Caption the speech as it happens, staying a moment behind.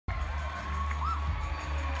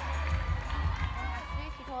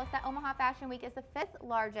us that Omaha Fashion Week is the 5th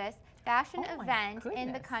largest fashion event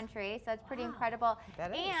in the country, so it's pretty incredible.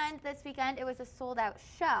 And this weekend it was a sold-out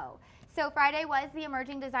show. So Friday was the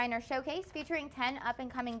Emerging Designer Showcase featuring 10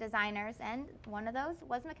 up-and-coming designers, and one of those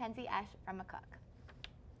was Mackenzie Esch from McCook.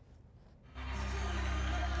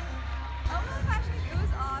 Omaha Fashion Week, it was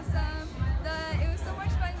awesome. It was so much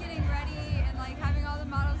fun getting ready and like having all the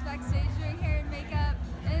models backstage doing hair and makeup,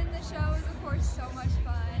 and the show was of course so much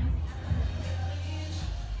fun.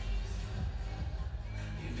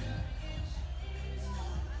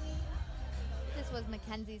 This was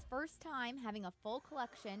Mackenzie's first time having a full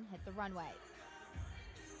collection hit the runway.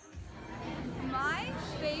 My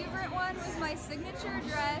favorite one was my signature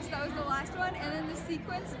dress. That was the last one, and then the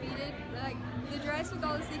sequins beaded, like the dress with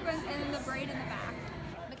all the sequins, and then the braid in the back.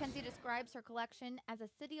 Mackenzie describes her collection as a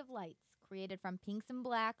city of lights, created from pinks and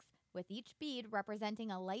blacks, with each bead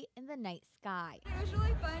representing a light in the night sky. It was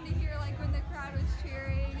really fun to hear like when the crowd was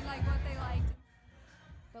cheering, like what they liked.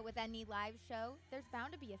 But with any live show, there's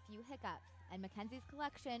bound to be a few hiccups, and Mackenzie's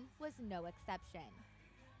collection was no exception.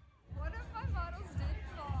 One of my models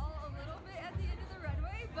did fall a little bit at the end of the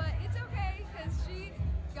runway, but it's okay because she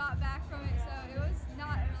got back from it, so it was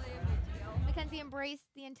not really a big deal. Mackenzie embraced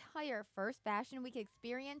the entire first Fashion Week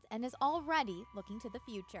experience and is already looking to the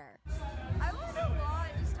future. I learned a lot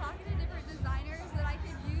just talking to different designers that I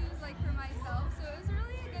could use like for myself, so it was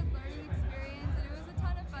really a good learning experience, and it was a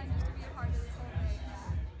ton of fun just to be a part of this whole thing.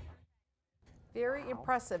 Very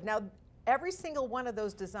impressive. Now, every single one of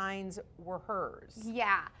those designs were hers.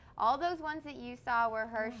 Yeah, all those ones that you saw were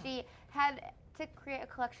hers. She had to create a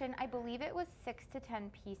collection, I believe it was 6 to 10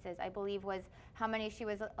 pieces, I believe was how many she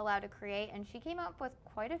was allowed to create, and she came up with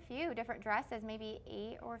quite a few different dresses, maybe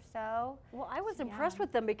 8 or so. Well, I was impressed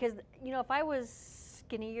with them because, you know, if I was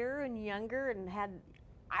skinnier and younger and had,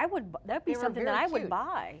 that'd be something that I would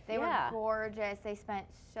buy. They were gorgeous. They spent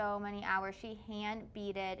so many hours. She hand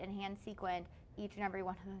beaded and hand sequined each and every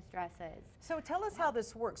one of those dresses. So tell us how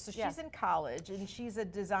this works. So she's in college and she's a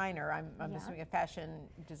designer. I'm assuming a fashion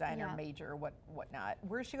designer major or whatnot.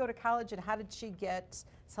 Where did she go to college, and how did she get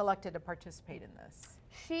selected to participate in this?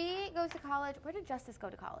 She goes to college. Where did Justice go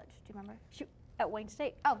to college? Do you remember? At Wayne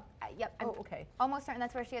State. Oh, yep. I'm okay. Almost certain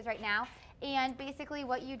that's where she is right now. And basically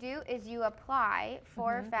what you do is you apply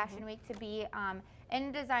for Fashion Week to be in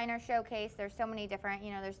a designer showcase. There's so many different,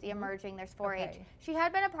 you know, there's the emerging, there's 4-H. She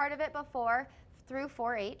had been a part of it before through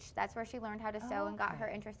 4-H. That's where she learned how to sew and got her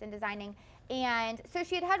interest in designing. And so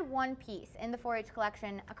she had one piece in the 4-H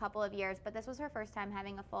collection a couple of years, but this was her first time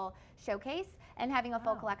having a full showcase and having a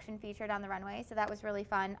full collection featured on the runway, so that was really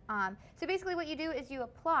fun. So basically what you do is you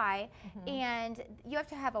apply, and you have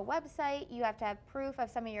to have a website, you have to have proof of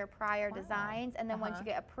some of your prior designs, and then once you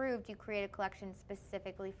get approved, you create a collection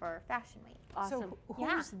specifically for Fashion Week. Awesome. So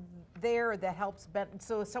who's there that helps,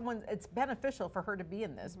 so it's beneficial for her to be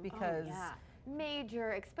in this because...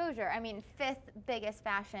 Major exposure. I mean, 5th biggest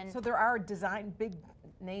fashion. So there are big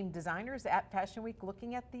name designers at Fashion Week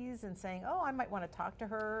looking at these and saying, oh, I might want to talk to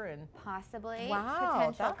her, and possibly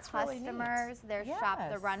potential that's customers. There's Shop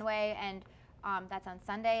the Runway, and that's on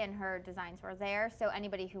Sunday, and her designs were there. So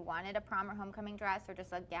anybody who wanted a prom or homecoming dress or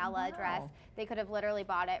just a gala dress, they could have literally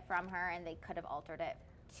bought it from her, and they could have altered it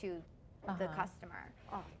to the customer.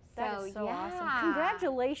 That is so awesome.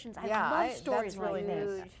 Congratulations. I love stories that's really like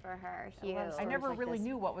this. Huge for her. Huge. I never really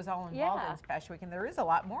knew what was all involved in Fashion Week, and there is a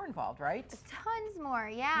lot more involved, right? Tons more,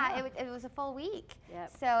 It was a full week.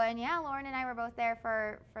 So, and Lauren and I were both there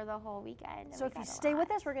for the whole weekend. So if you stay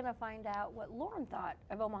with us, we're going to find out what Lauren thought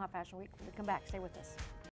of Omaha Fashion Week. When we come back, stay with us.